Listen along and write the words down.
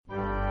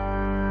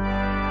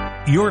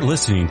You're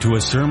listening to a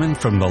sermon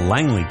from the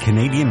Langley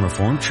Canadian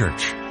Reformed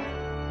Church.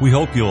 We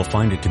hope you'll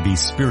find it to be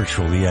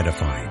spiritually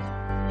edifying.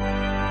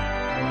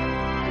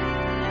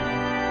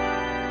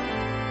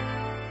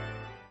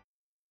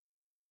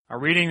 Our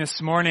reading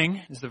this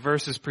morning is the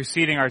verses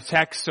preceding our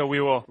text, so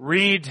we will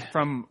read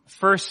from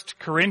 1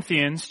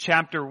 Corinthians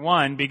chapter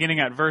 1, beginning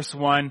at verse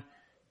 1,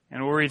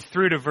 and we'll read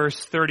through to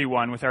verse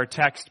 31, with our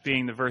text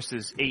being the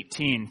verses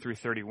 18 through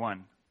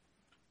 31.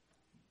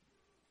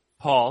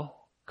 Paul,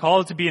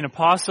 called to be an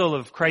apostle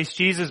of Christ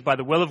Jesus by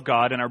the will of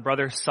God, and our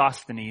brother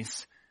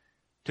Sosthenes,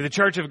 to the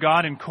church of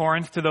God in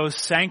Corinth, to those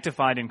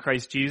sanctified in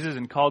Christ Jesus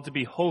and called to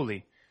be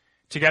holy,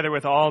 together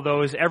with all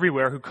those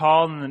everywhere who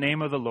call in the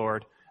name of the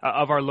Lord,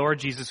 of our Lord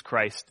Jesus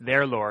Christ,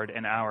 their Lord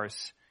and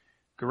ours.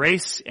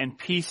 Grace and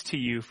peace to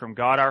you from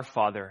God our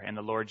Father and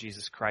the Lord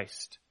Jesus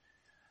Christ.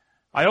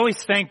 I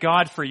always thank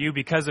God for you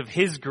because of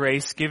His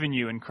grace given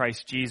you in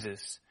Christ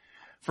Jesus.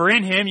 For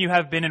in Him you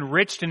have been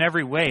enriched in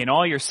every way, in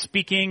all your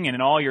speaking and in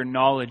all your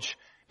knowledge,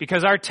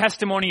 because our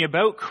testimony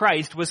about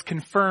Christ was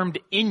confirmed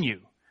in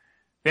you.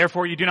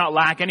 Therefore you do not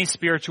lack any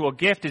spiritual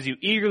gift as you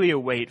eagerly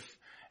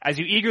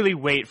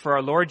wait for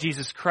our Lord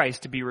Jesus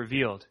Christ to be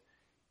revealed.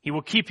 He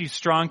will keep you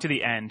strong to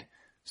the end,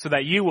 so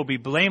that you will be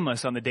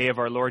blameless on the day of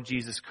our Lord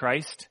Jesus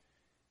Christ.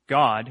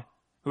 God,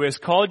 who has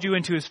called you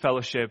into His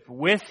fellowship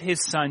with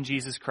His Son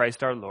Jesus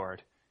Christ our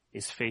Lord,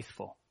 is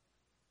faithful.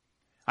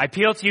 I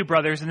appeal to you,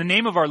 brothers, in the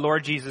name of our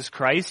Lord Jesus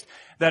Christ,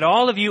 that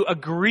all of you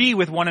agree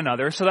with one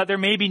another so that there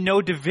may be no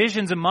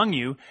divisions among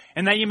you,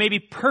 and that you may be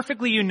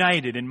perfectly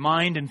united in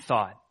mind and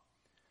thought.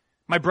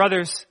 My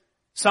brothers,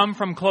 some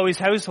from Chloe's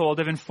household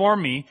have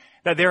informed me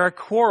that there are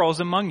quarrels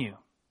among you.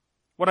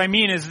 What I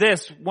mean is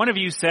this: one of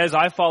you says,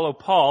 I follow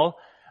Paul,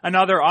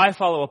 another, I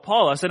follow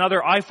Apollos,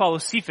 another, I follow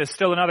Cephas,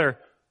 still another,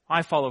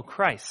 I follow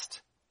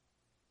Christ.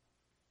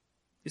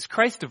 Is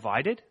Christ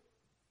divided?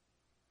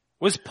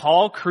 Was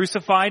Paul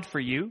crucified for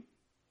you?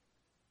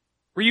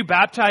 Were you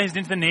baptized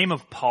into the name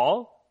of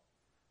Paul?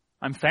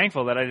 I'm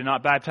thankful that I did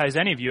not baptize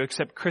any of you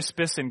except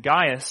Crispus and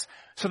Gaius,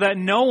 so that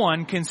no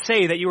one can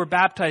say that you were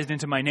baptized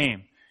into my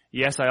name.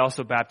 Yes, I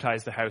also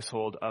baptized the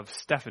household of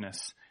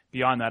Stephanas.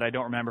 Beyond that, I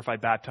don't remember if I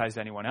baptized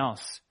anyone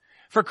else.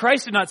 For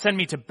Christ did not send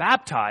me to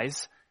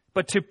baptize,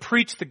 but to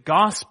preach the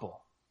gospel,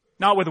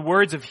 not with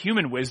words of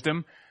human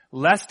wisdom,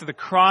 lest the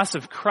cross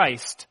of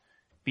Christ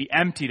be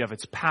emptied of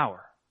its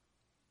power.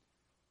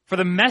 For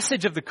the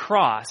message of the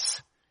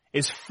cross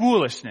is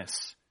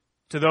foolishness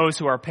to those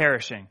who are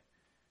perishing,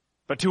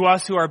 but to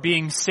us who are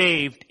being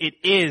saved, it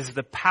is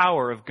the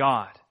power of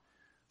God.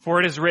 For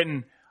it is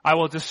written, I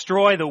will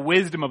destroy the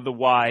wisdom of the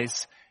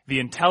wise, the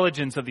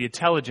intelligence of the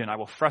intelligent I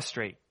will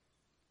frustrate.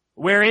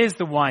 Where is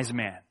the wise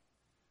man?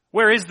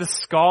 Where is the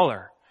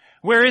scholar?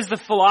 Where is the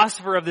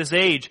philosopher of this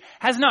age?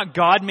 Has not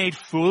God made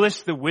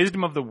foolish the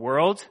wisdom of the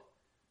world?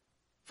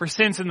 For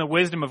since in the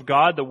wisdom of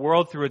God, the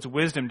world through its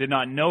wisdom did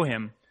not know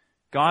Him,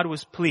 God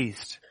was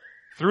pleased,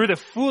 through the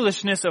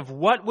foolishness of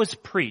what was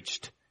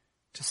preached,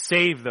 to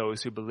save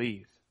those who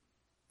believe.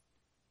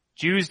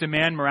 Jews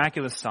demand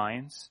miraculous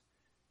signs,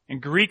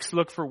 and Greeks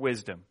look for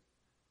wisdom,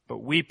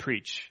 but we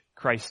preach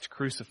Christ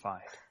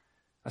crucified.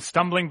 A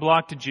stumbling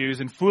block to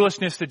Jews and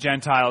foolishness to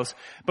Gentiles,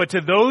 but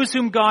to those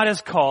whom God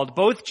has called,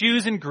 both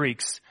Jews and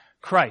Greeks,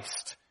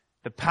 Christ,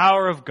 the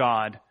power of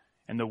God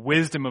and the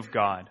wisdom of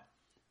God.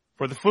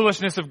 For the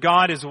foolishness of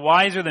God is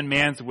wiser than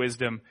man's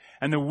wisdom,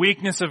 and the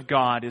weakness of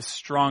God is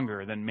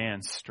stronger than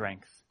man's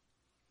strength.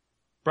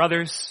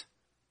 Brothers,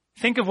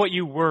 think of what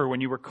you were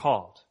when you were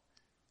called.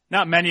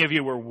 Not many of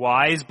you were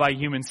wise by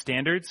human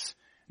standards.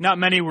 Not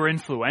many were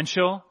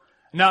influential.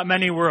 Not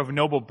many were of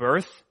noble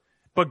birth.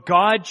 But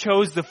God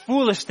chose the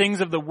foolish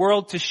things of the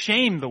world to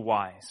shame the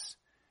wise.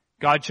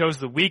 God chose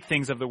the weak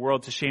things of the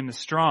world to shame the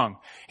strong.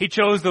 He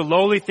chose the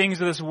lowly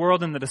things of this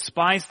world and the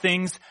despised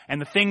things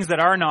and the things that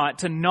are not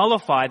to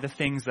nullify the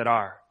things that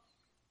are,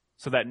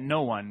 so that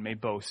no one may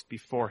boast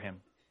before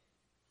Him.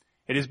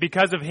 It is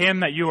because of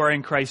Him that you are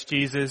in Christ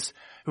Jesus,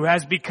 who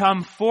has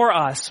become for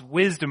us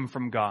wisdom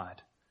from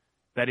God,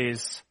 that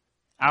is,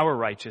 our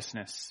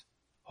righteousness,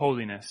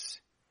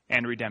 holiness,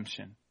 and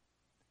redemption.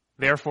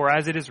 Therefore,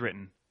 as it is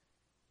written,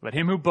 let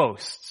him who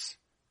boasts,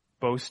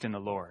 boast in the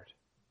Lord.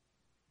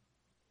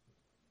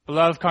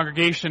 Beloved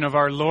congregation of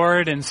our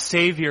Lord and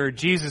Savior,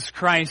 Jesus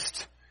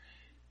Christ,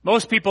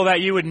 most people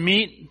that you would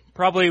meet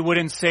probably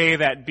wouldn't say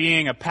that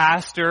being a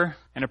pastor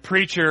and a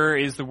preacher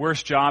is the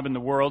worst job in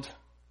the world.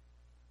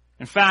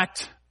 In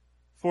fact,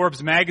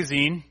 Forbes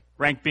magazine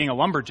ranked being a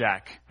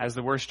lumberjack as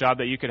the worst job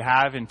that you could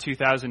have in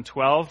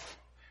 2012,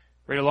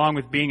 right along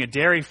with being a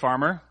dairy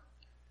farmer,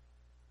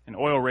 an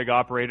oil rig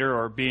operator,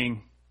 or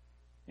being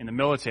in the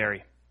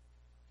military.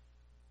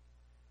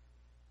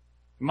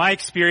 My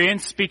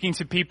experience speaking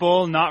to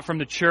people not from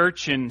the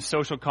church in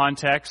social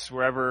contexts,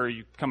 wherever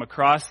you come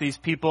across these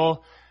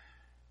people,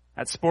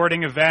 at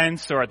sporting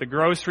events or at the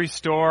grocery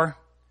store,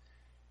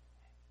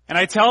 and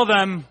I tell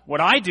them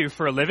what I do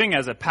for a living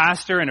as a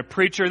pastor and a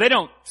preacher, they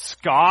don't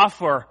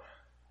scoff or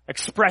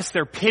express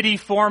their pity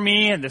for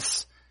me in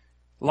this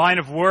line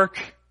of work.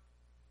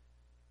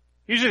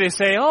 Usually they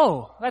say,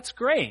 oh, that's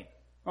great.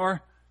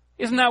 Or,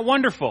 isn't that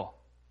wonderful?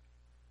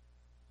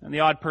 And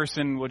the odd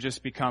person will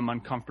just become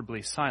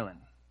uncomfortably silent.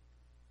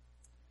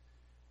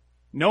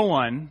 No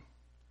one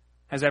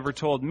has ever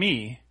told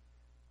me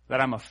that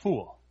I'm a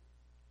fool.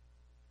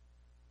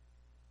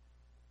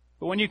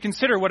 But when you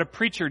consider what a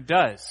preacher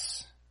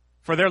does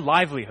for their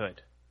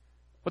livelihood,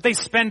 what they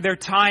spend their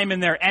time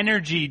and their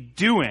energy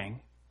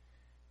doing,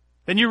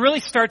 then you really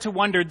start to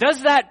wonder,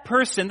 does that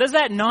person, does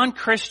that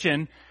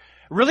non-Christian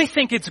really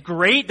think it's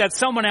great that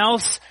someone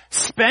else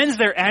spends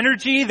their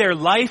energy, their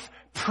life,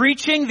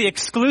 preaching the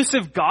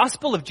exclusive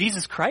gospel of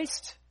Jesus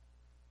Christ?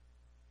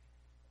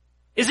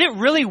 Is it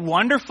really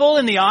wonderful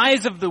in the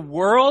eyes of the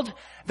world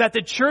that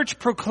the church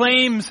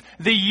proclaims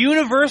the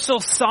universal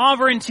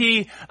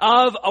sovereignty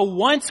of a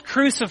once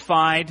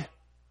crucified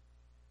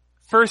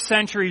first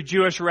century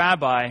Jewish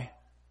rabbi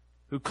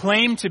who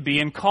claimed to be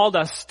and called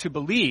us to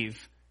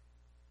believe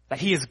that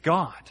he is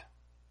God?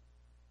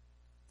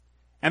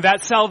 And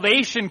that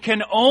salvation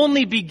can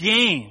only be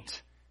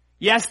gained,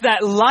 yes,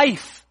 that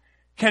life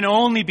can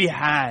only be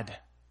had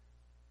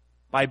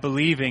by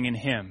believing in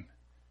him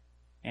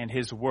and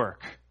his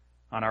work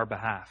on our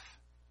behalf.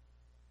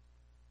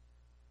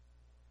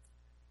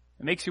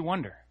 It makes you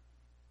wonder.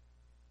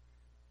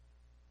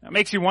 It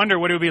makes you wonder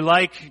what it would be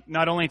like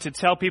not only to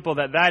tell people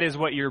that that is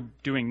what you're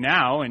doing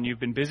now and you've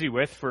been busy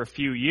with for a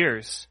few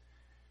years.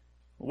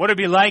 What it would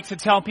be like to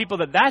tell people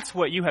that that's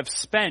what you have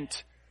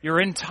spent your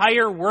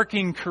entire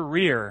working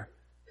career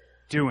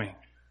doing.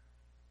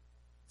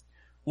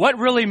 What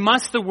really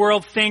must the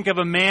world think of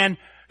a man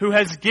who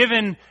has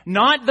given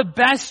not the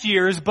best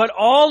years, but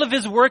all of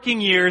his working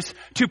years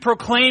to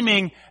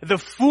proclaiming the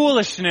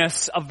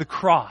foolishness of the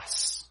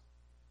cross?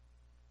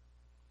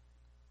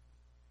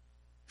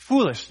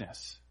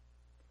 Foolishness.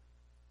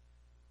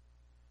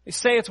 They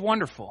say it's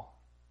wonderful,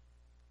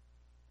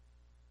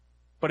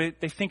 but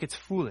they think it's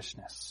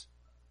foolishness.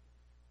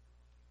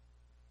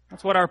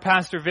 That's what our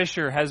Pastor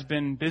Vischer has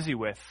been busy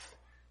with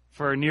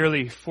for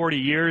nearly 40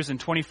 years and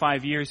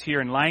 25 years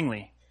here in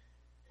Langley,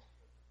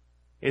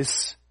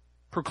 is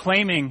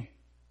proclaiming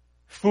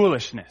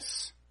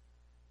foolishness.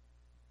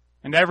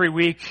 And every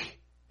week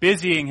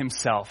busying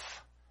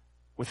himself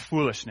with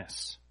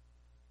foolishness.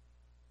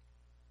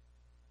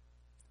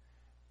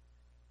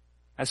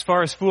 As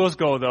far as fools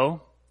go,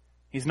 though,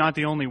 he's not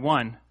the only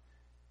one.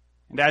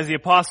 And as the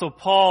Apostle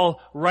Paul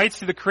writes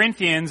to the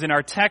Corinthians in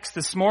our text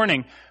this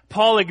morning,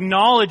 Paul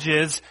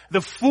acknowledges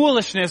the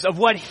foolishness of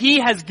what he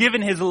has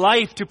given his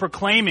life to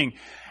proclaiming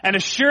and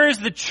assures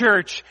the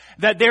church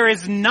that there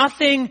is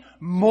nothing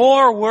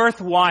more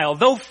worthwhile.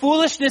 Though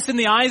foolishness in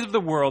the eyes of the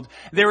world,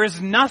 there is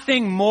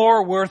nothing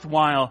more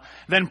worthwhile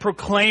than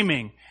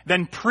proclaiming,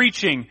 than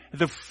preaching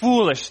the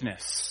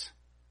foolishness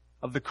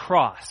of the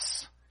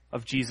cross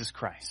of Jesus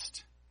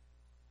Christ.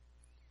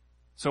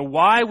 So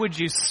why would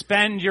you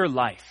spend your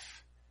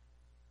life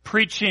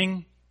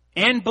preaching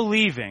and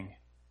believing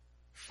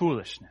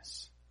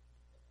foolishness?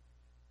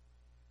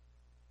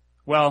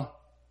 Well,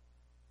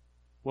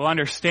 we'll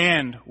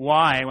understand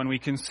why when we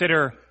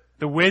consider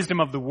the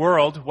wisdom of the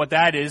world, what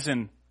that is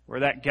and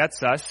where that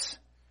gets us.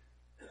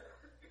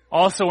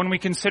 Also, when we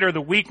consider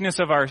the weakness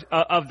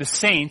of the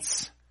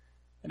saints,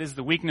 that is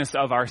the weakness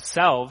of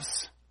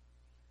ourselves.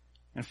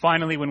 And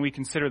finally, when we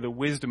consider the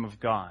wisdom of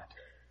God,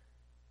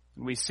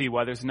 we see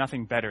why there's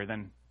nothing better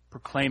than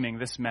proclaiming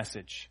this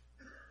message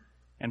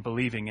and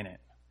believing in it.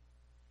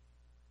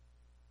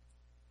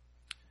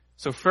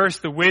 So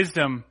first, the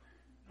wisdom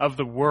of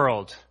the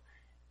world.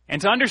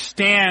 And to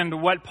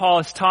understand what Paul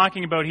is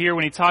talking about here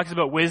when he talks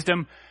about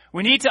wisdom,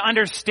 we need to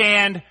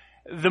understand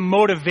the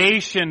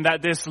motivation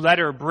that this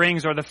letter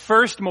brings, or the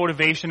first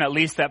motivation at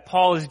least that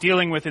Paul is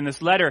dealing with in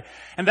this letter.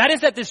 And that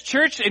is that this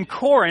church in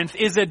Corinth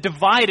is a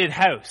divided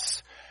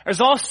house.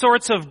 There's all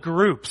sorts of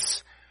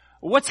groups.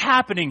 What's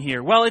happening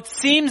here? Well, it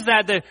seems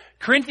that the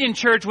Corinthian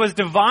church was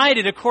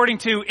divided according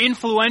to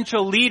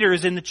influential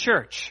leaders in the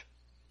church.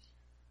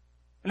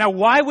 Now,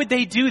 why would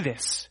they do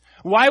this?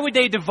 Why would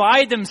they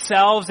divide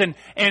themselves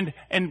and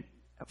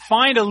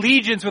find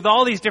allegiance with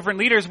all these different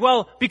leaders?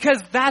 Well,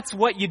 because that's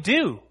what you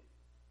do.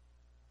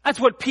 That's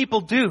what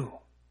people do.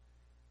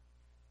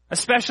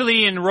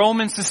 Especially in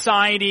Roman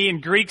society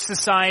and Greek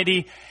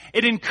society,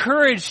 it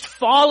encouraged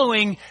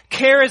following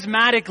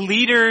charismatic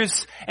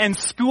leaders and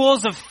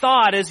schools of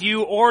thought as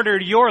you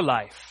ordered your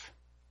life.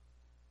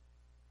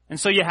 And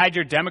so you had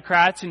your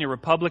Democrats and your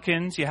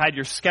Republicans, you had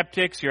your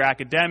skeptics, your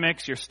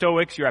academics, your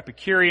Stoics, your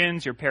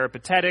Epicureans, your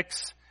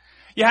Peripatetics.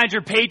 You had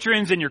your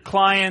patrons and your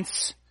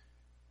clients.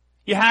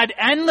 You had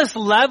endless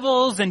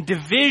levels and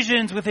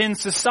divisions within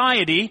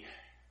society.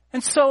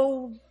 And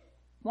so,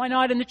 why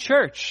not in the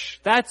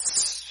church?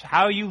 That's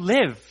how you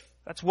live.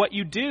 That's what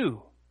you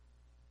do.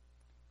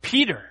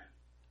 Peter,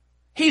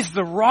 he's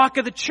the rock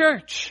of the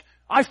church.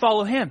 I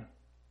follow him.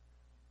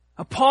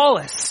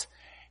 Apollos,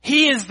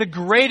 he is the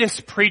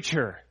greatest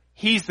preacher.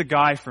 He's the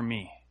guy for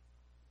me.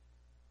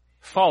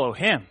 Follow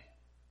him.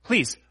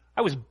 Please,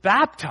 I was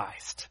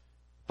baptized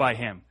by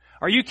him.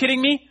 Are you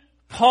kidding me?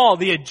 Paul,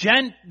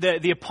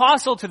 the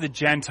apostle to the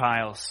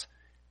Gentiles.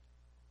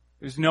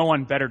 There's no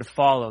one better to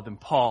follow than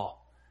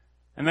Paul,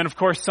 And then, of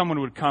course, someone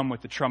would come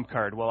with the trump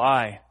card. Well,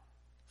 I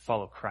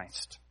follow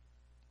Christ.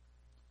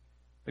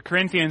 The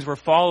Corinthians were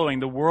following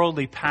the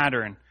worldly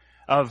pattern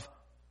of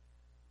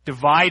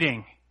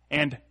dividing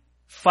and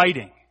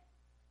fighting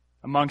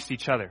amongst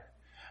each other,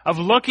 of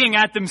looking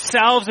at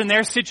themselves and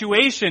their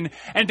situation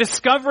and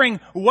discovering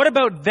what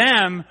about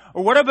them,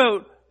 or what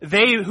about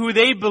who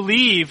they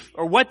believe,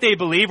 or what they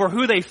believe, or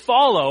who they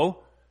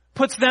follow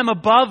puts them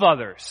above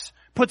others,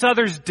 puts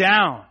others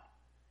down.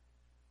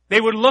 They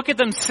would look at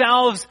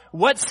themselves,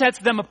 what sets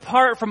them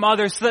apart from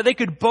others, so that they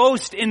could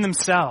boast in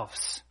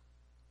themselves.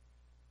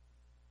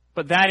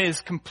 But that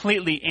is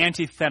completely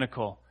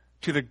antithetical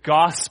to the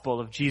gospel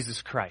of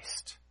Jesus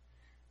Christ.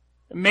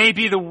 It may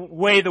be the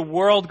way the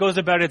world goes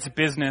about its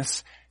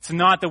business. It's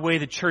not the way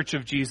the Church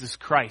of Jesus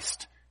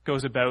Christ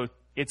goes about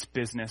its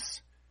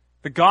business.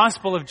 The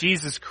gospel of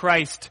Jesus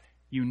Christ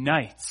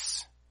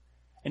unites,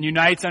 and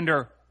unites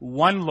under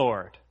one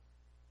Lord,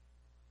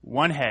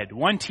 one head,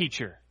 one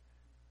teacher,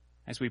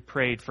 as we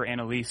prayed for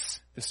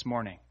Annalise this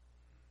morning.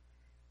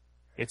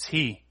 It's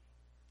He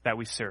that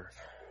we serve.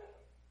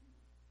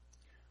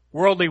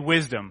 Worldly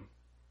wisdom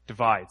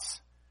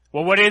divides.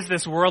 Well, what is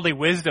this worldly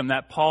wisdom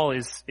that Paul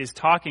is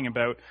talking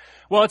about?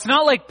 Well, it's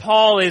not like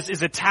Paul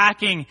is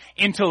attacking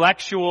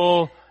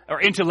intellectuals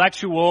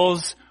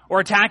or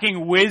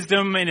attacking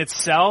wisdom in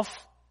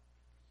itself.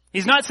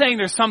 He's not saying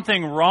there's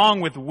something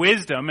wrong with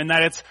wisdom and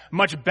that it's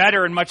much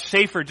better and much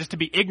safer just to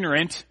be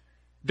ignorant.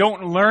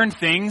 Don't learn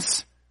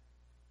things.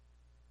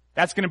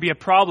 That's going to be a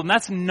problem.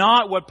 That's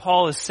not what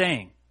Paul is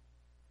saying.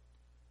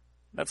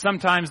 That's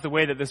sometimes the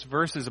way that this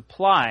verse is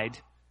applied.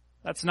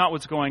 That's not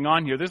what's going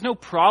on here. There's no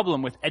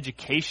problem with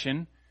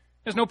education.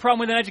 There's no problem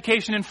with an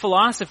education in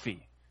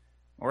philosophy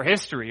or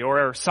history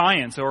or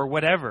science or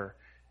whatever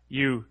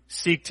you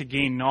seek to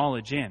gain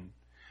knowledge in.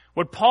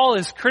 What Paul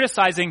is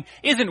criticizing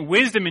isn't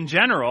wisdom in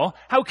general.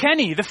 How can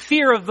he? The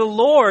fear of the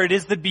Lord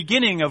is the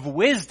beginning of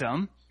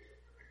wisdom.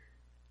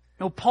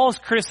 No, Paul's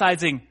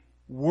criticizing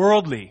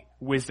worldly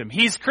wisdom.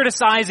 He's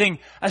criticizing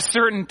a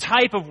certain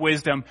type of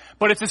wisdom,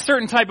 but it's a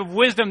certain type of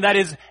wisdom that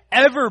is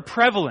ever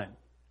prevalent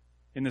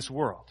in this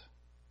world.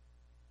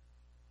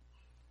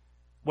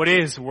 What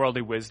is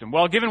worldly wisdom?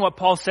 Well, given what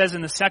Paul says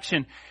in this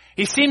section,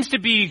 he seems to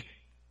be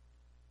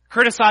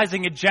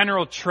criticizing a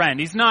general trend.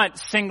 He's not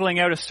singling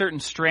out a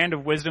certain strand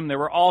of wisdom. There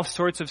were all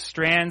sorts of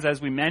strands,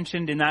 as we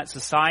mentioned, in that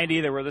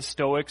society. There were the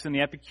Stoics and the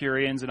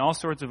Epicureans and all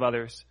sorts of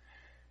others.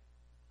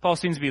 Paul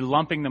seems to be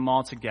lumping them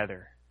all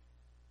together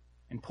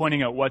and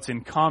pointing out what's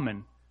in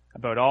common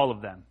about all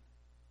of them.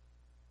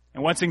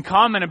 And what's in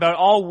common about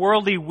all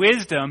worldly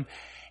wisdom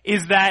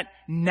is that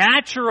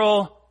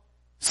natural,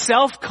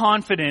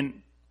 self-confident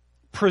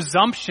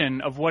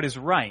presumption of what is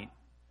right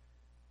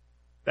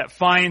that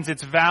finds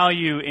its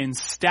value in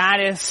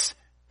status,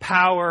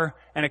 power,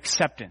 and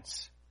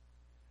acceptance.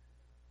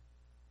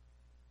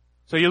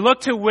 So you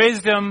look to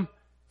wisdom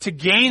to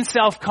gain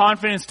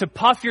self-confidence, to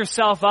puff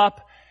yourself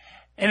up,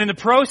 and in the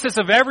process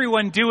of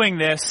everyone doing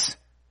this,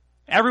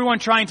 everyone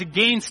trying to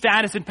gain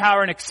status and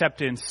power and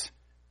acceptance,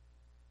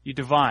 you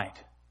divide.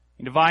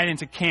 You divide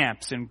into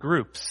camps and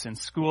groups and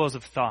schools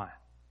of thought.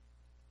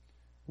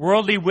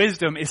 Worldly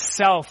wisdom is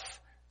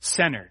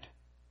self-centered.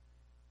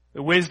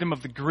 The wisdom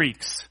of the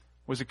Greeks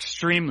was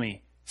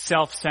extremely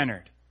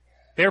self-centered.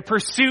 Their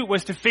pursuit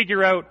was to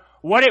figure out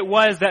what it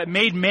was that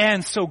made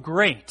man so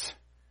great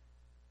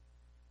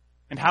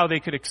and how they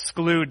could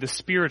exclude the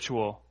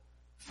spiritual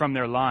from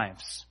their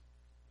lives.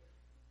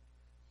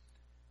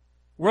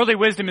 Worldly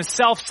wisdom is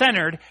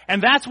self-centered,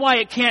 and that's why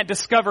it can't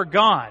discover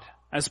God.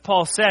 As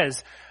Paul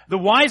says, the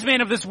wise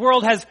man of this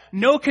world has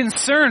no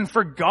concern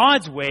for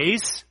God's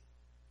ways,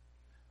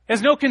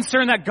 has no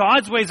concern that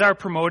God's ways are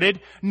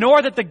promoted,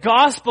 nor that the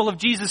gospel of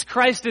Jesus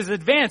Christ is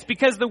advanced,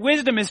 because the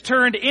wisdom is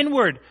turned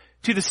inward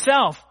to the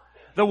self.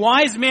 The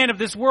wise man of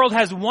this world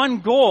has one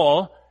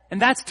goal,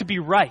 and that's to be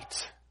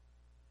right.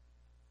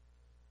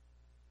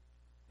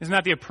 Isn't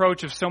that the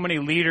approach of so many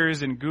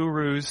leaders and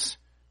gurus,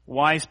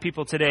 wise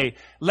people today?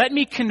 Let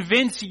me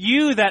convince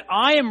you that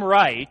I am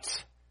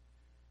right,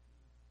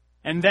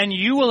 and then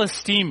you will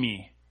esteem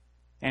me,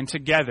 and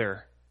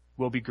together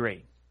we'll be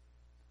great.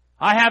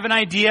 I have an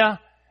idea.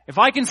 If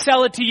I can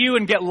sell it to you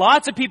and get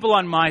lots of people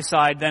on my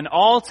side, then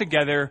all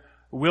together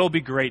we'll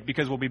be great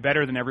because we'll be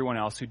better than everyone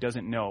else who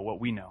doesn't know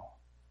what we know.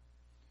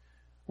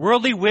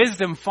 Worldly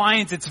wisdom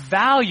finds its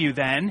value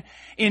then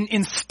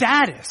in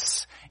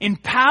status, in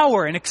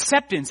power and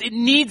acceptance. It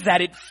needs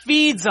that. It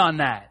feeds on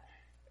that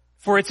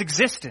for its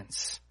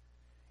existence.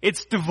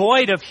 It's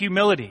devoid of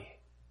humility.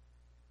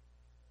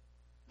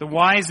 The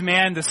wise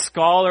man, the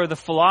scholar, the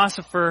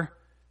philosopher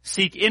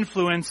seek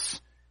influence,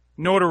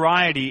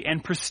 notoriety,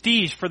 and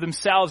prestige for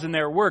themselves in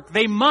their work.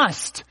 They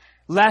must,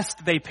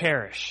 lest they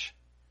perish.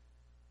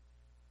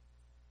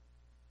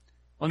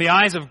 In the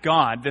eyes of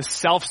God, this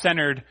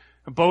self-centered,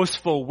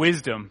 boastful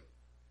wisdom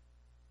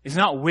is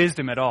not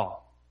wisdom at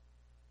all.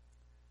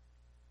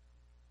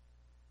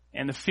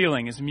 And the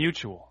feeling is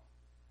mutual.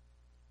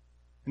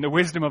 And the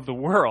wisdom of the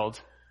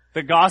world,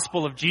 the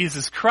gospel of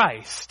Jesus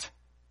Christ,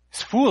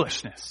 is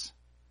foolishness.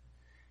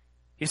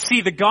 You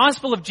see, the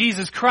gospel of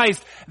Jesus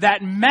Christ,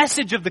 that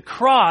message of the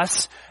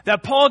cross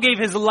that Paul gave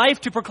his life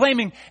to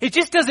proclaiming, it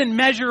just doesn't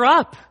measure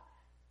up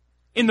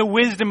in the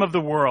wisdom of the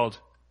world.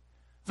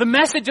 The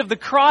message of the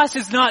cross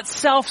is not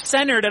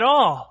self-centered at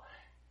all.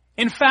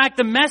 In fact,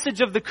 the message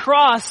of the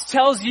cross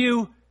tells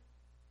you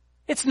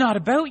it's not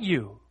about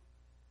you.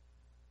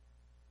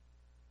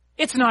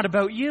 It's not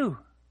about you.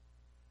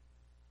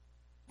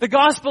 The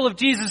gospel of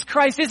Jesus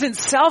Christ isn't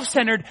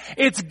self-centered,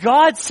 it's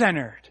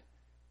God-centered.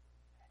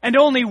 And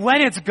only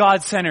when it's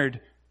God-centered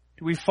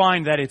do we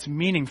find that it's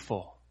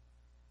meaningful,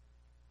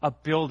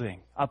 upbuilding,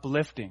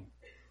 uplifting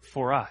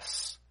for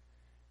us.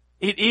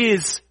 It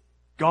is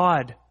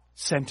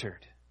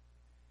God-centered.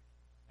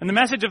 And the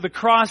message of the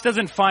cross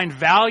doesn't find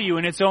value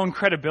in its own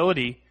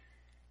credibility.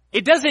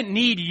 It doesn't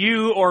need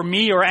you or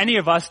me or any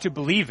of us to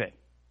believe it.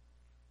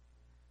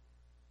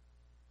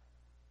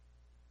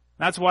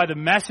 That's why the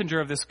messenger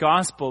of this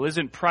gospel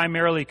isn't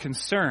primarily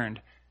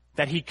concerned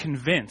that he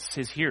convince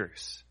his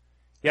hearers.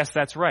 Yes,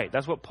 that's right.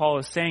 That's what Paul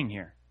is saying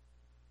here.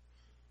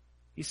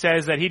 He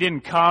says that he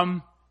didn't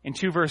come in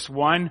 2 verse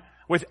 1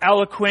 with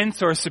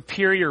eloquence or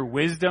superior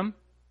wisdom.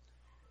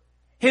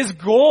 His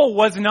goal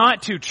was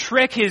not to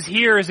trick his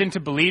hearers into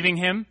believing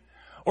him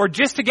or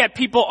just to get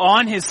people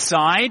on his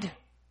side.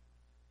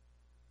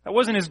 That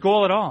wasn't his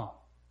goal at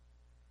all.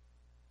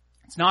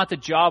 It's not the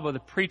job of the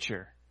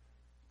preacher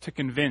to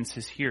convince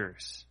his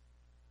hearers.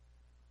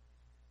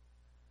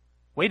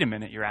 Wait a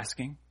minute, you're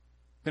asking.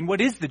 Then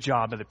what is the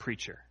job of the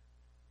preacher?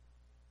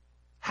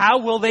 How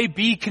will they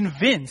be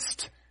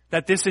convinced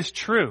that this is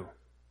true?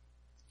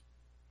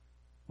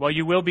 Well,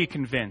 you will be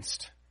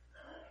convinced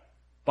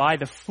by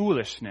the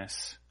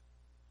foolishness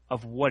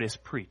of what is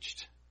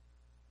preached.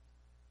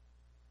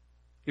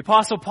 The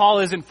Apostle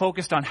Paul isn't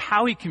focused on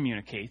how he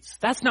communicates.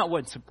 That's not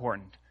what's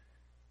important.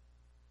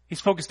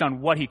 He's focused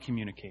on what he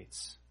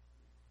communicates.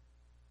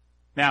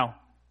 Now,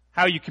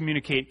 how you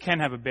communicate can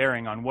have a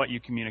bearing on what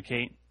you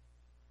communicate.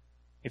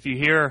 If you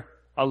hear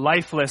a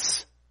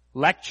lifeless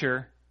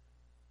lecture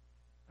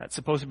that's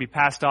supposed to be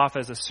passed off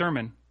as a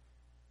sermon,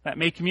 that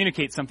may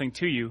communicate something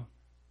to you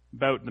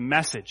about the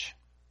message.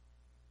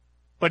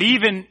 But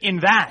even in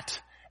that,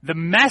 the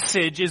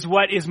message is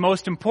what is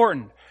most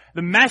important.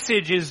 The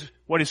message is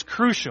what is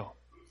crucial.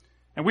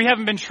 And we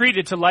haven't been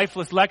treated to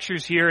lifeless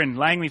lectures here in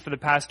Langley for the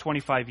past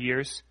 25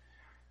 years,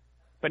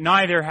 but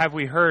neither have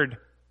we heard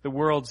the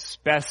world's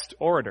best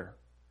orator.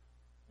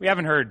 We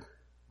haven't heard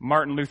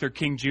Martin Luther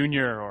King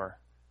Jr. or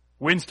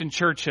Winston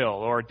Churchill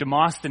or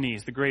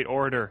Demosthenes, the great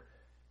orator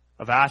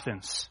of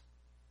Athens.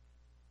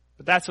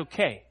 But that's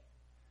okay.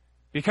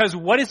 Because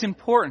what is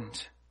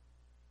important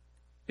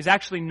is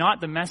actually not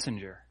the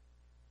messenger,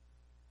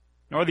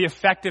 nor the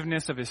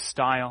effectiveness of his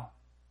style.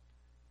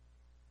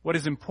 What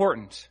is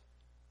important,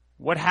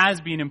 what has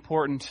been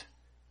important,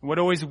 and what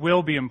always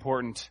will be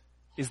important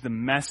is the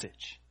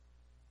message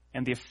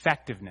and the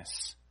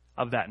effectiveness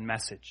of that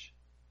message.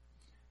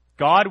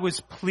 God was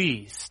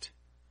pleased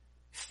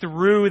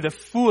through the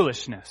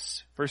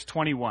foolishness, verse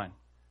 21,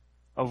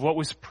 of what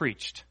was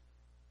preached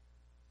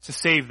to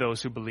save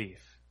those who believe.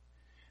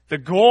 The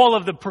goal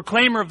of the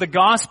proclaimer of the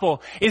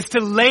gospel is to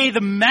lay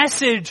the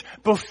message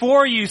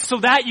before you so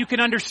that you can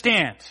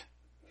understand.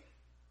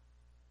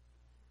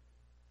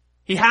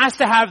 He has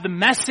to have the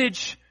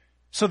message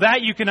so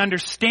that you can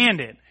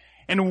understand it.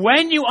 And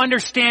when you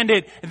understand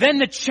it, then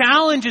the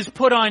challenge is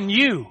put on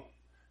you.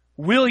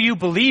 Will you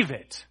believe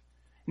it?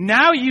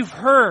 Now you've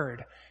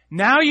heard.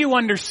 Now you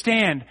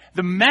understand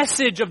the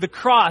message of the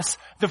cross,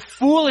 the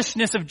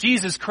foolishness of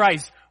Jesus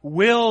Christ.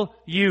 Will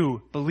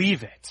you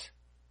believe it?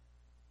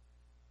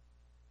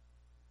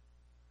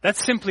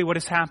 That's simply what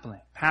is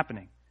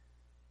happening.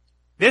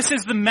 This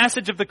is the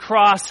message of the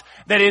cross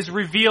that is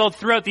revealed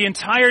throughout the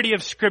entirety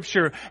of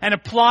Scripture and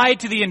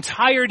applied to the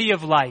entirety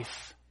of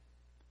life.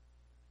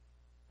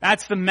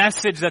 That's the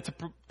message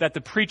that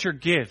the preacher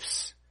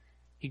gives.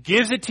 He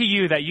gives it to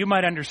you that you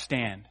might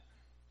understand.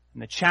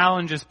 And the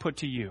challenge is put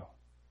to you.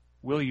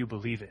 Will you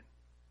believe it?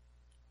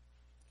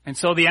 And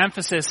so the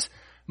emphasis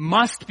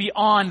must be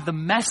on the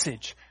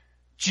message.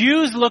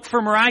 Jews look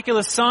for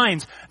miraculous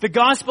signs. The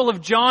Gospel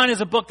of John is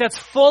a book that's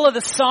full of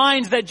the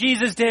signs that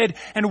Jesus did.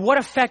 And what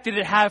effect did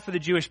it have for the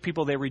Jewish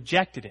people? They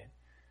rejected it.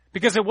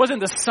 Because it wasn't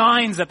the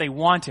signs that they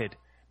wanted.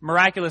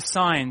 Miraculous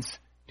signs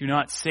do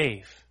not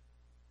save.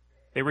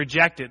 They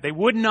reject it. They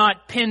would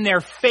not pin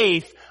their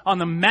faith on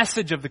the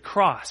message of the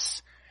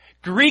cross.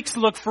 Greeks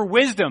look for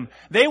wisdom.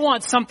 They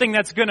want something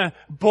that's going to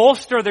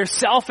bolster their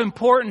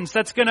self-importance,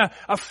 that's going to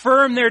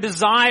affirm their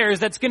desires,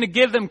 that's going to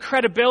give them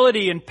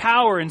credibility and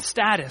power and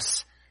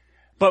status.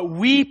 But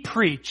we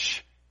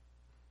preach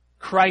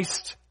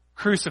Christ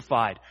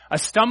crucified, a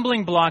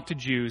stumbling block to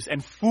Jews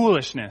and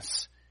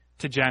foolishness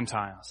to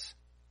Gentiles.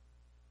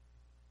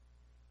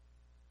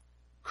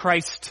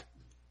 Christ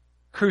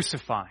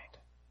crucified.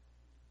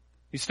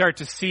 You start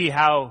to see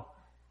how,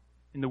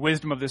 in the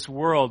wisdom of this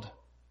world,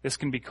 this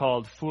can be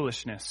called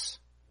foolishness.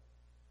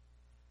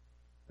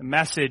 The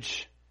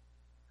message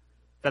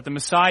that the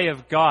Messiah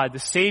of God, the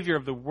Savior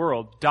of the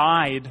world,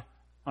 died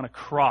on a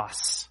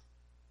cross.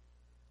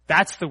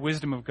 That's the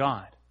wisdom of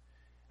God.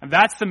 And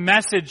that's the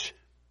message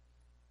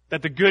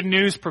that the good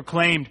news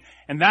proclaimed.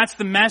 And that's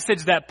the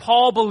message that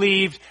Paul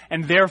believed,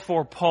 and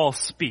therefore Paul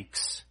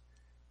speaks.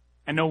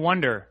 And no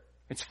wonder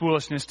it's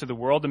foolishness to the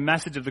world. The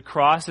message of the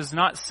cross is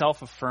not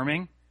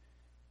self-affirming.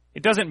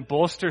 It doesn't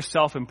bolster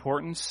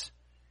self-importance.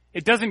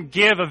 It doesn't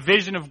give a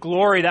vision of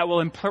glory that will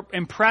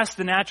impress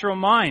the natural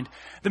mind.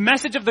 The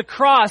message of the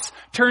cross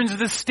turns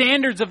the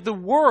standards of the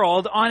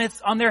world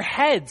on their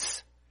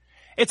heads.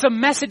 It's a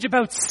message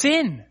about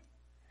sin.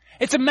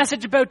 It's a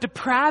message about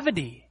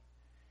depravity.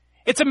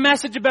 It's a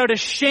message about a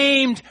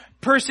shamed,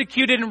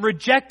 persecuted, and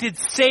rejected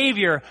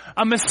Savior,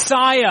 a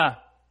Messiah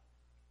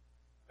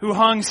who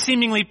hung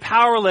seemingly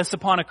powerless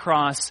upon a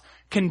cross,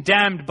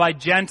 condemned by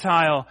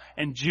Gentile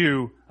and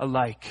Jew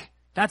alike.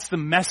 That's the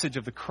message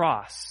of the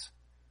cross.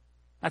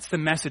 That's the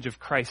message of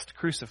Christ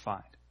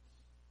crucified.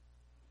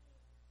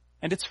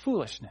 And it's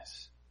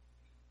foolishness.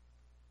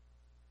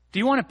 Do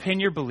you want to pin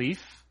your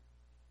belief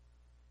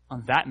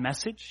on that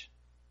message?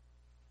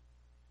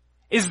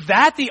 Is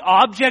that the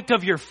object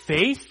of your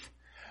faith?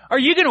 Are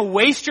you going to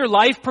waste your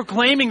life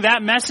proclaiming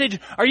that message?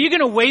 Are you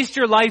going to waste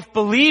your life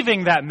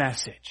believing that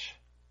message?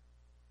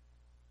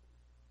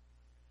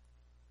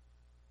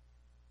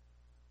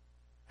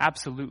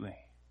 Absolutely.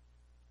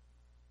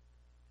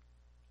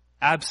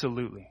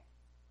 Absolutely.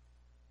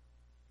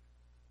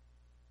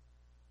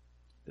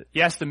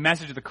 Yes, the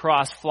message of the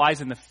cross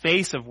flies in the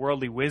face of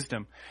worldly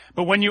wisdom.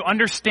 But when you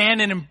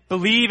understand and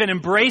believe and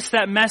embrace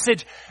that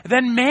message,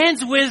 then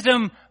man's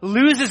wisdom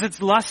loses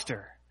its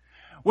luster.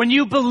 When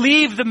you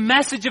believe the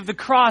message of the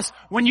cross,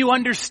 when you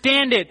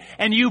understand it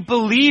and you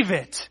believe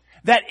it,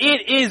 that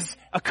it is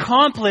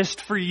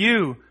accomplished for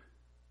you,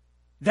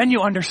 then you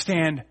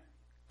understand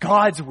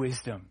God's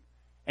wisdom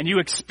and you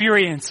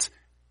experience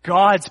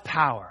God's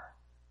power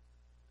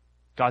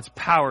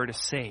to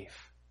save.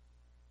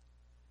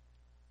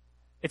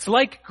 It's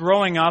like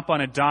growing up on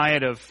a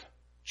diet of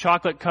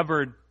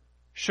chocolate-covered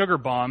sugar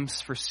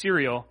bombs for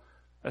cereal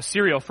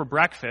for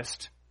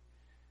breakfast.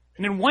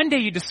 And then one day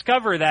you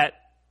discover that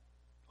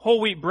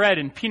whole wheat bread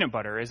and peanut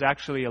butter is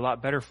actually a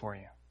lot better for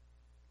you.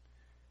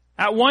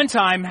 At one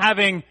time,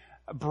 having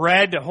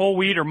bread, whole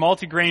wheat or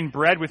multigrain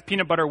bread with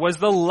peanut butter was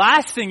the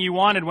last thing you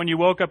wanted when you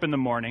woke up in the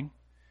morning.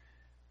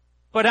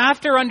 But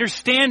after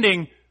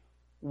understanding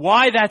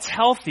why that's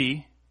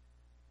healthy,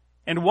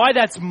 and why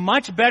that's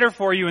much better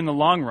for you in the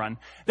long run,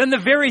 then the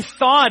very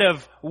thought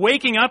of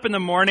waking up in the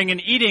morning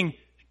and eating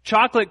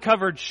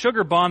chocolate-covered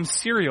sugar bomb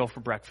cereal for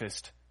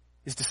breakfast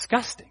is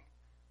disgusting.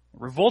 It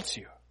revolts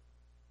you.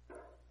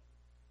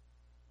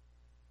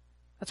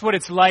 That's what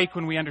it's like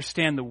when we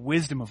understand the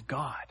wisdom of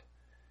God.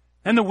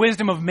 Then the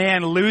wisdom of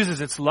man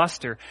loses its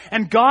luster.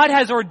 And God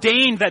has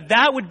ordained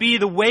that would be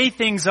the way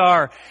things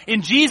are.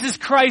 In Jesus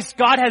Christ,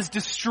 God has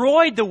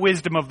destroyed the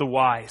wisdom of the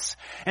wise.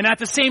 And at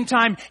the same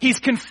time, He's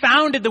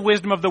confounded the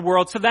wisdom of the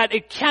world so that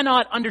it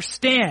cannot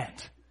understand.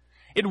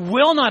 It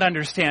will not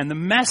understand the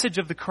message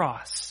of the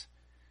cross.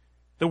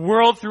 The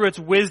world, through its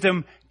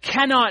wisdom,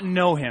 cannot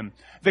know Him.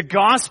 The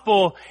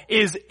gospel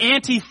is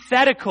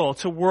antithetical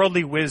to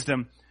worldly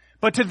wisdom.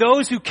 But to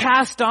those who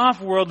cast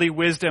off worldly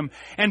wisdom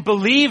and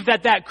believe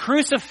that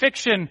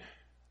crucifixion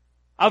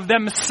of the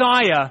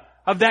Messiah,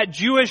 of that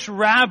Jewish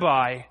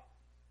rabbi,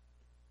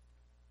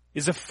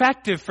 is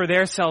effective for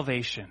their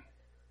salvation.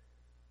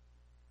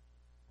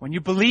 When you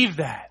believe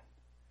that,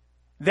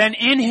 then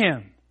in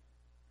Him,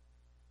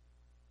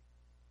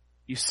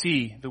 you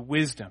see the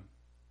wisdom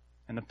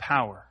and the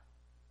power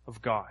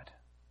of God.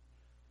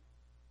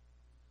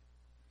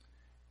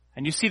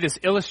 And you see this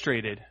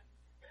illustrated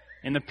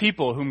in the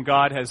people whom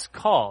God has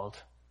called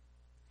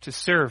to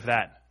serve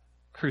that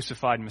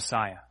crucified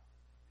Messiah.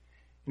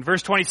 In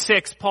verse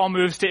 26, Paul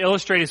moves to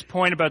illustrate his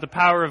point about the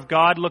power of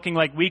God looking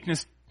like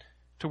weakness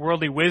to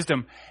worldly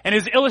wisdom. And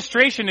his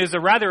illustration is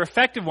a rather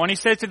effective one. He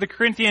says to the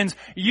Corinthians,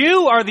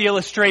 you are the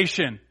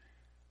illustration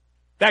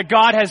that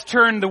God has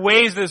turned the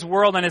ways of this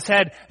world on its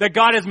head, that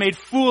God has made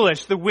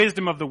foolish the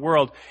wisdom of the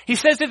world. He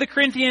says to the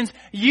Corinthians,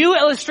 you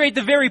illustrate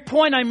the very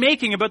point I'm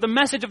making about the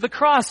message of the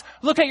cross.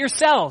 Look at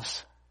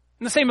yourselves.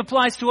 And the same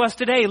applies to us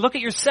today. Look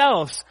at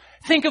yourselves.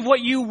 Think of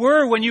what you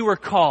were when you were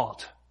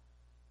called.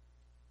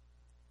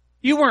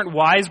 You weren't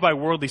wise by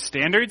worldly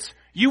standards.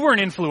 You weren't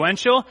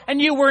influential,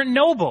 and you weren't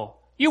noble.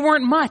 You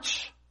weren't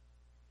much.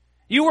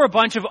 You were a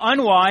bunch of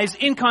unwise,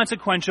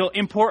 inconsequential,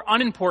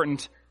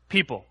 unimportant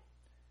people.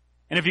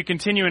 And if you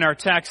continue in our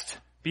text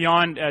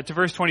beyond to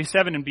verse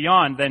 27 and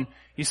beyond, then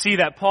you see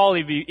that Paul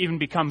even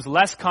becomes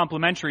less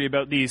complimentary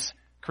about these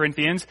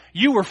Corinthians.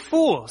 You were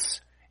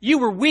fools. You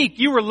were weak.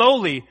 You were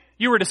lowly.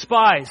 You were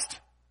despised.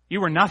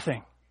 You were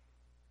nothing.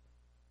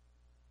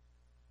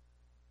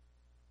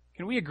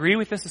 Can we agree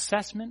with this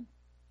assessment?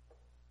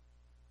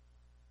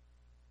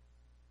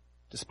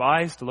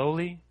 Despised,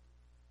 lowly,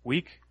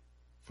 weak,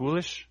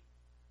 foolish,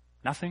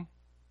 nothing.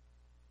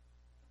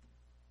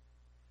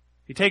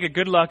 If you take a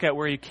good look at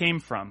where you came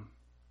from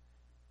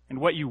and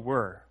what you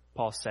were,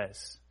 Paul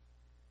says,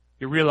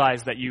 you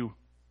realize that you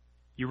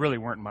really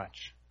weren't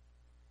much.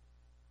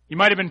 You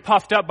might have been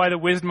puffed up by the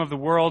wisdom of the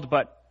world,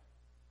 but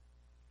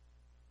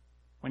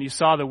when you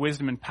saw the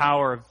wisdom and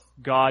power of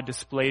God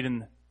displayed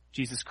in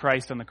Jesus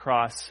Christ on the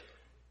cross,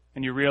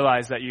 and you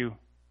realized that you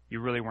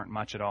really weren't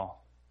much at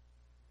all.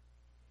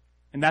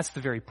 And that's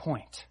the very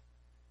point.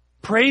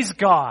 Praise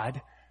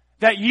God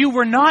that you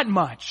were not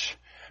much.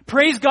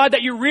 Praise God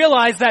that you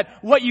realized that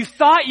what you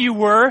thought you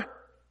were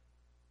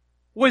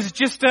was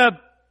just a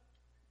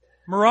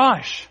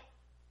mirage.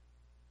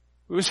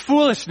 It was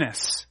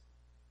foolishness.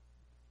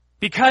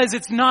 Because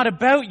it's not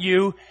about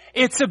you,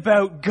 it's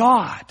about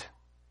God.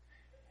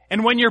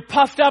 And when you're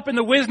puffed up in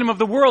the wisdom of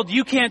the world,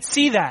 you can't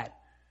see that.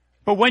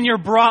 But when you're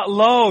brought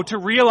low to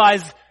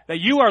realize that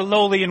you are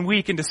lowly and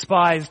weak and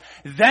despised,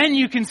 then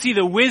you can see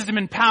the wisdom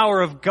and power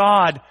of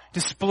God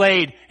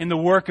displayed in the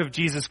work of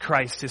Jesus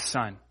Christ, His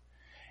Son.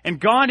 And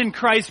God in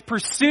Christ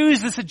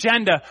pursues this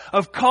agenda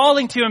of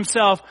calling to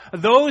Himself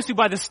those who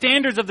by the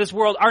standards of this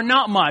world are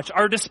not much,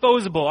 are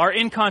disposable, are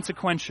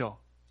inconsequential.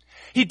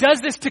 He does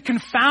this to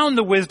confound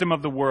the wisdom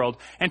of the world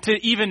and to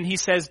even, he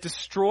says,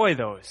 destroy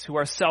those who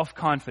are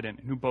self-confident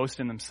and who boast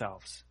in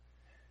themselves.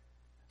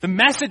 The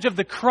message of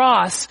the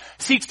cross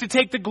seeks to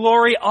take the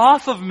glory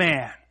off of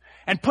man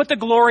and put the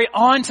glory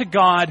onto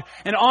God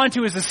and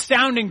onto His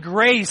astounding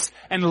grace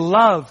and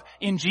love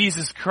in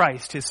Jesus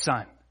Christ, His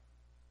Son.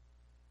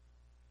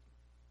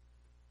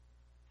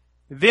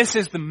 This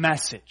is the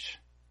message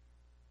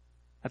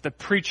that the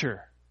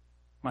preacher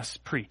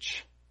must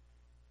preach,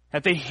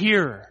 that the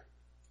hearer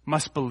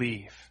must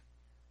believe.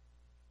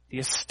 The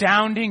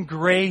astounding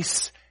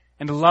grace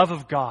and love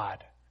of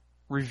God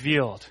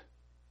revealed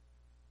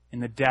in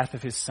the death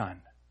of His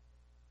Son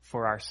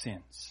for our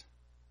sins.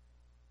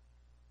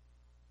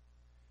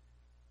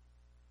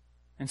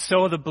 And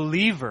so the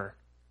believer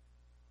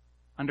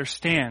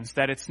understands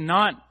that it's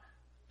not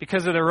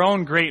because of their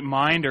own great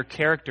mind or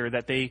character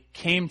that they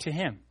came to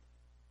Him.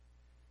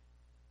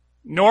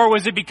 Nor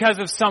was it because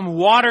of some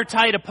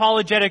watertight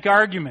apologetic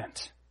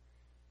argument.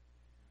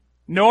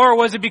 Nor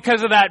was it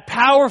because of that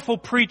powerful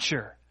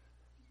preacher,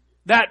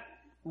 that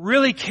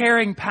really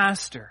caring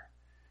pastor,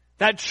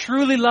 that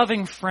truly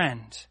loving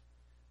friend,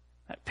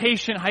 that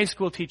patient high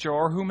school teacher,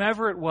 or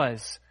whomever it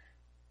was,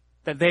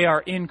 that they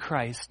are in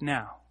Christ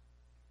now.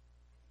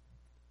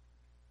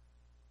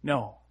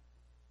 No.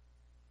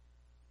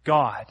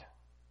 God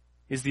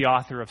is the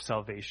author of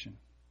salvation.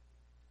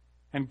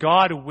 And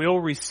God will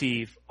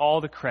receive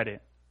all the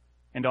credit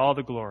and all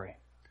the glory.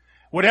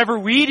 Whatever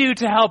we do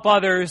to help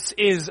others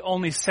is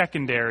only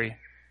secondary.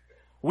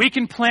 We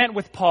can plant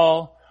with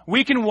Paul,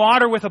 we can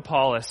water with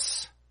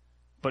Apollos,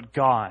 but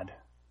God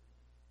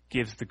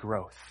gives the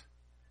growth.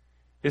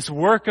 This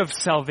work of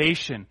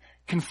salvation,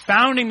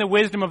 confounding the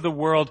wisdom of the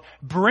world,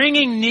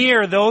 bringing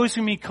near those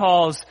whom He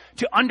calls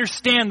to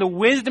understand the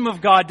wisdom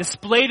of God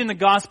displayed in the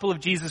gospel of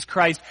Jesus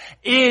Christ,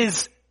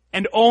 is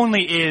and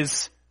only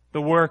is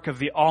the work of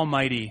the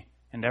Almighty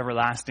and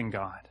everlasting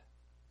God.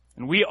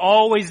 And we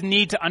always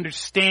need to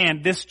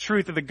understand this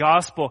truth of the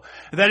gospel,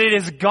 that it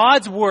is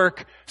God's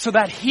work so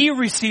that He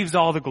receives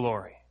all the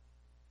glory.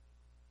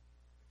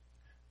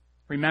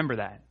 Remember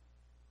that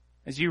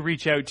as you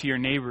reach out to your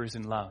neighbors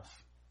in love.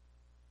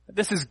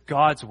 This is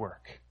God's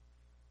work.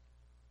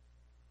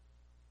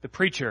 The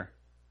preacher,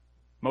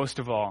 most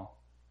of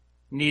all,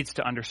 needs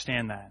to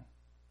understand that.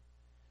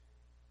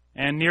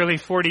 And nearly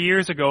 40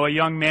 years ago, a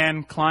young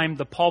man climbed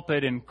the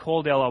pulpit in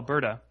Coaldale,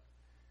 Alberta,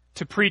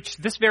 to preach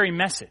this very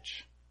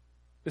message,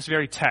 this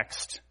very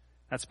text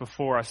that's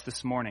before us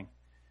this morning.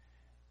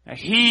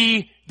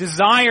 He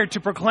desired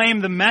to proclaim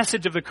the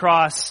message of the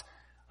cross.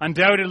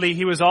 Undoubtedly,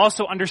 he was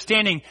also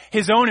understanding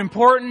his own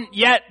important,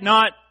 yet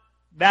not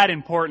that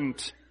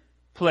important,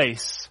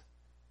 place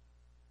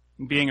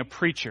in being a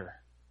preacher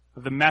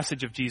of the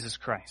message of Jesus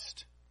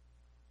Christ.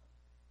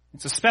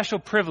 It's a special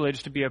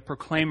privilege to be a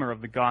proclaimer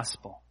of the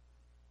gospel,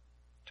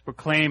 to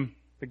proclaim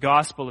the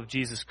gospel of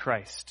Jesus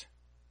Christ,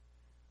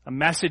 a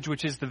message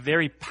which is the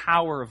very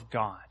power of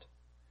God.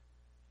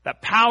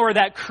 That power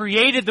that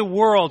created the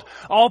world,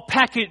 all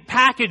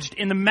packaged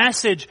in the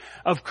message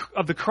of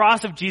the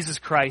cross of Jesus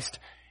Christ.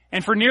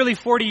 And for nearly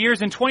 40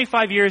 years and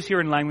 25 years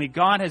here in Langley,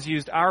 God has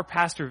used our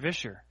Pastor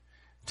Vischer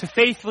to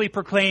faithfully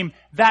proclaim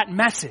that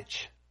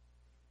message.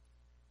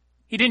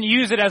 He didn't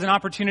use it as an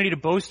opportunity to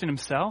boast in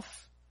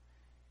himself.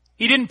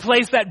 He didn't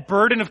place that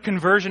burden of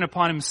conversion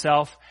upon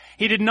himself.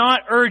 He did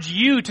not urge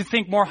you to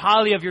think more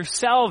highly of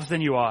yourselves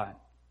than you ought.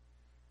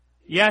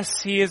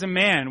 Yes, he is a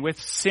man with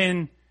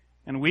sin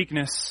and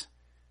weakness,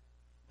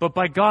 but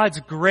by God's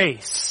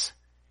grace,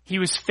 he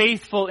was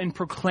faithful in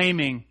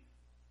proclaiming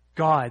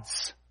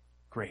God's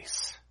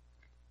grace.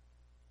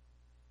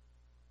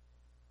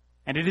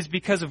 And it is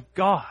because of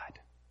God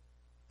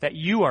that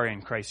you are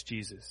in Christ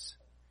Jesus.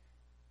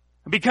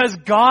 Because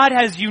God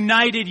has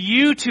united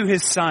you to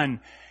His Son,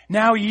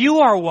 now you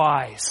are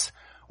wise.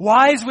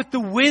 Wise with the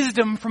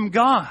wisdom from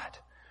God.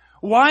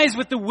 Wise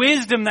with the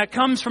wisdom that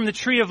comes from the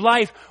tree of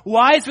life.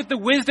 Wise with the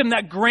wisdom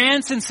that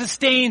grants and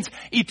sustains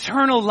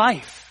eternal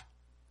life.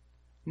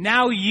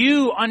 Now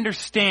you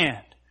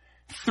understand,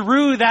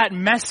 through that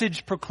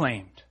message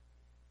proclaimed,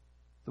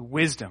 the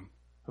wisdom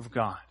of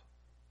God.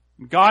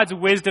 God's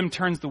wisdom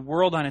turns the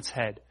world on its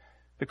head,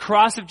 The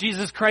cross of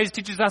Jesus Christ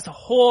teaches us a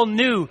whole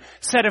new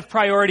set of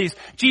priorities.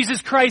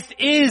 Jesus Christ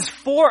is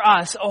for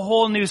us a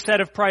whole new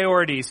set of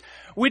priorities.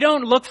 We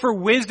don't look for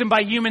wisdom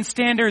by human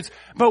standards,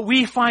 but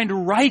we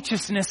find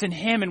righteousness in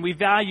Him and we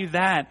value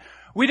that.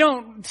 We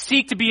don't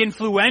seek to be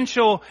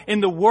influential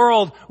in the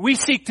world. We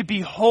seek to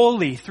be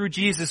holy through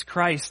Jesus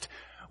Christ.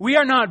 We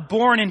are not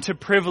born into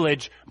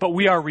privilege, but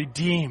we are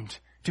redeemed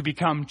to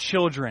become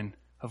children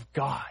of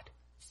God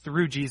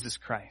through Jesus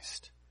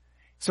Christ.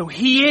 So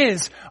He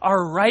is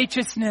our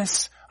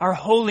righteousness, our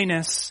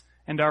holiness,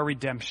 and our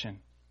redemption.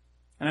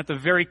 And at the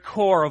very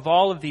core of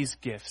all of these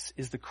gifts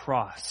is the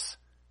cross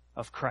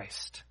of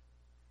Christ.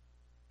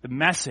 The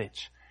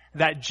message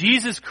that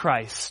Jesus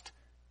Christ,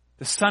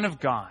 the Son of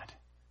God,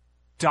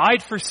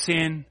 died for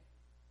sin,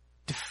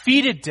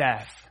 defeated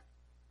death,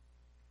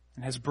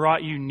 and has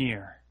brought you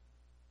near,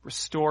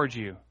 restored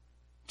you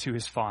to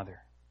His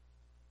Father.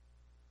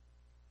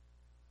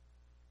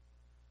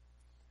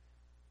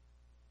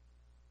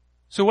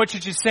 So what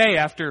should you say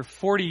after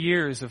 40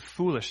 years of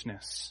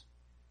foolishness?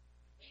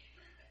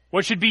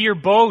 What should be your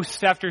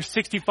boast after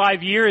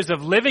 65 years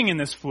of living in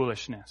this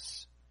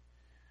foolishness?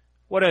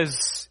 What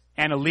does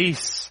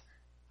Annalise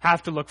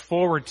have to look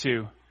forward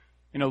to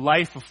in a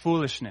life of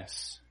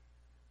foolishness?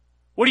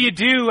 What do you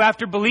do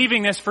after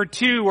believing this for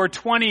 2 or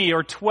 20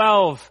 or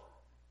 12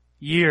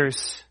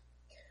 years?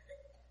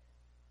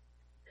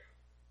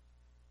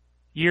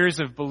 Years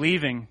of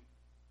believing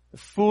the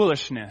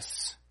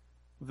foolishness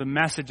of the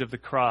message of the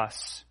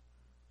cross.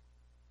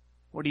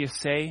 What do you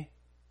say? You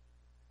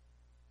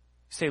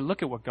say,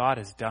 look at what God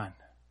has done.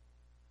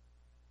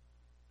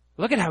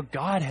 Look at how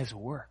God has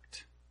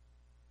worked.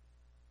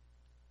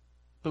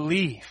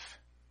 Believe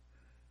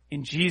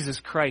in Jesus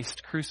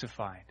Christ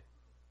crucified.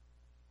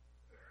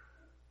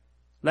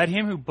 Let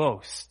him who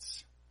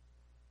boasts,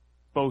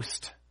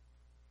 boast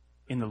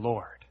in the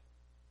Lord.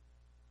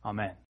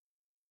 Amen.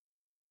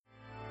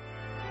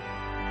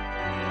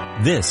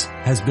 This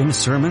has been a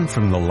sermon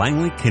from the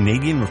Langley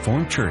Canadian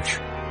Reformed Church.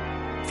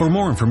 For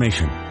more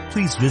information,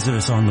 please visit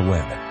us on the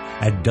web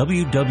at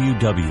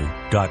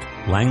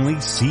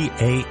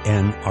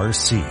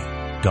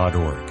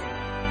www.langleycanrc.org.